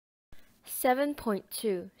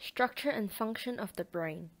7.2 Structure and Function of the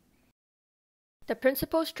Brain. The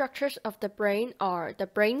principal structures of the brain are the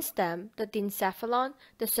brainstem, the diencephalon,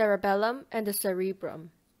 the cerebellum, and the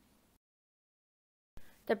cerebrum.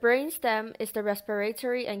 The brainstem is the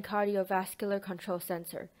respiratory and cardiovascular control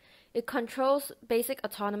center. It controls basic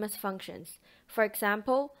autonomous functions, for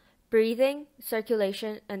example, breathing,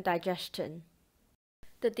 circulation, and digestion.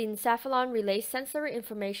 The diencephalon relays sensory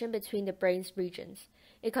information between the brain's regions.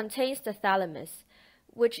 It contains the thalamus,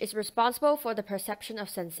 which is responsible for the perception of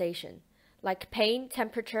sensation, like pain,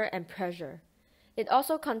 temperature, and pressure. It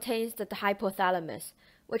also contains the hypothalamus,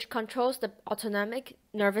 which controls the autonomic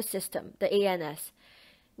nervous system, the ANS,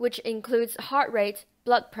 which includes heart rate,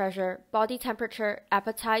 blood pressure, body temperature,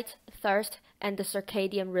 appetite, thirst, and the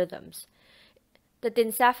circadian rhythms. The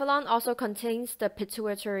diencephalon also contains the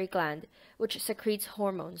pituitary gland, which secretes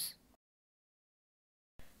hormones.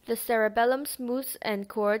 The cerebellum smooths and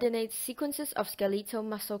coordinates sequences of skeletal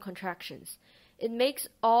muscle contractions. It makes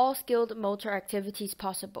all skilled motor activities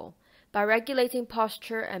possible by regulating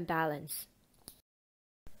posture and balance.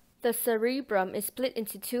 The cerebrum is split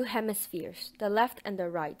into two hemispheres, the left and the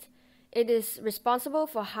right. It is responsible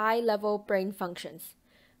for high-level brain functions.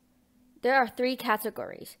 There are three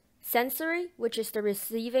categories: sensory, which is the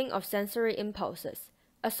receiving of sensory impulses;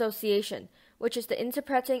 association, which is the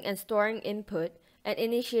interpreting and storing input and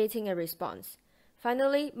initiating a response;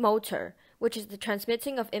 finally, motor, which is the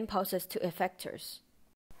transmitting of impulses to effectors.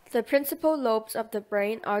 The principal lobes of the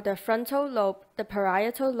brain are the frontal lobe, the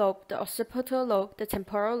parietal lobe, the occipital lobe, the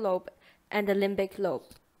temporal lobe, and the limbic lobe.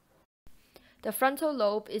 The frontal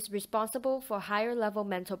lobe is responsible for higher-level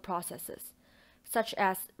mental processes, such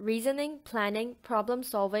as reasoning, planning,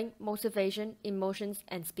 problem-solving, motivation, emotions,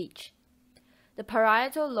 and speech. The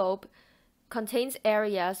parietal lobe contains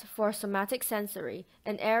areas for somatic sensory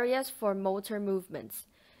and areas for motor movements.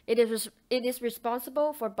 It is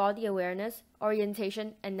responsible for body awareness,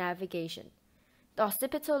 orientation, and navigation. The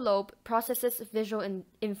occipital lobe processes visual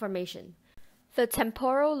information. The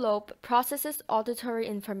temporal lobe processes auditory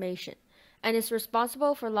information and is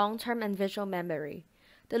responsible for long-term and visual memory.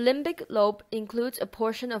 The limbic lobe includes a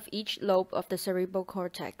portion of each lobe of the cerebral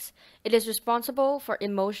cortex. It is responsible for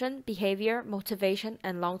emotion, behavior, motivation,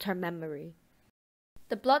 and long-term memory.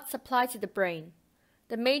 The blood supply to the brain.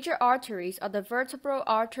 The major arteries are the vertebral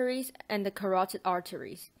arteries and the carotid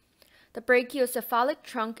arteries. The brachiocephalic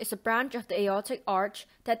trunk is a branch of the aortic arch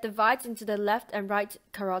that divides into the left and right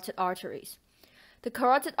carotid arteries. The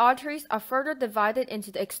carotid arteries are further divided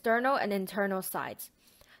into the external and internal sides.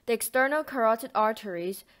 The external carotid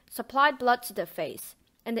arteries supply blood to the face,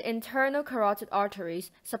 and the internal carotid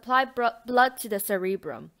arteries supply blood to the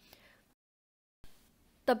cerebrum.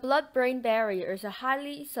 The blood-brain barrier is a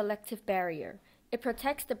highly selective barrier. It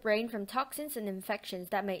protects the brain from toxins and infections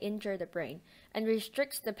that may injure the brain, and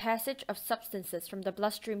restricts the passage of substances from the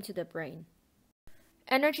bloodstream to the brain.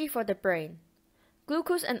 Energy for the brain.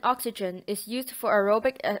 Glucose and oxygen is used for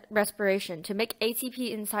aerobic respiration to make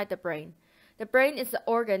ATP inside the brain. The brain is the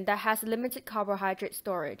organ that has limited carbohydrate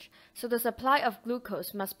storage, so the supply of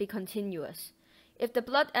glucose must be continuous. If the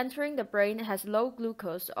blood entering the brain has low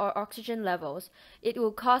glucose or oxygen levels, it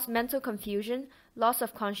will cause mental confusion, loss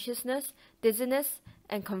of consciousness, dizziness,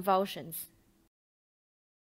 and convulsions.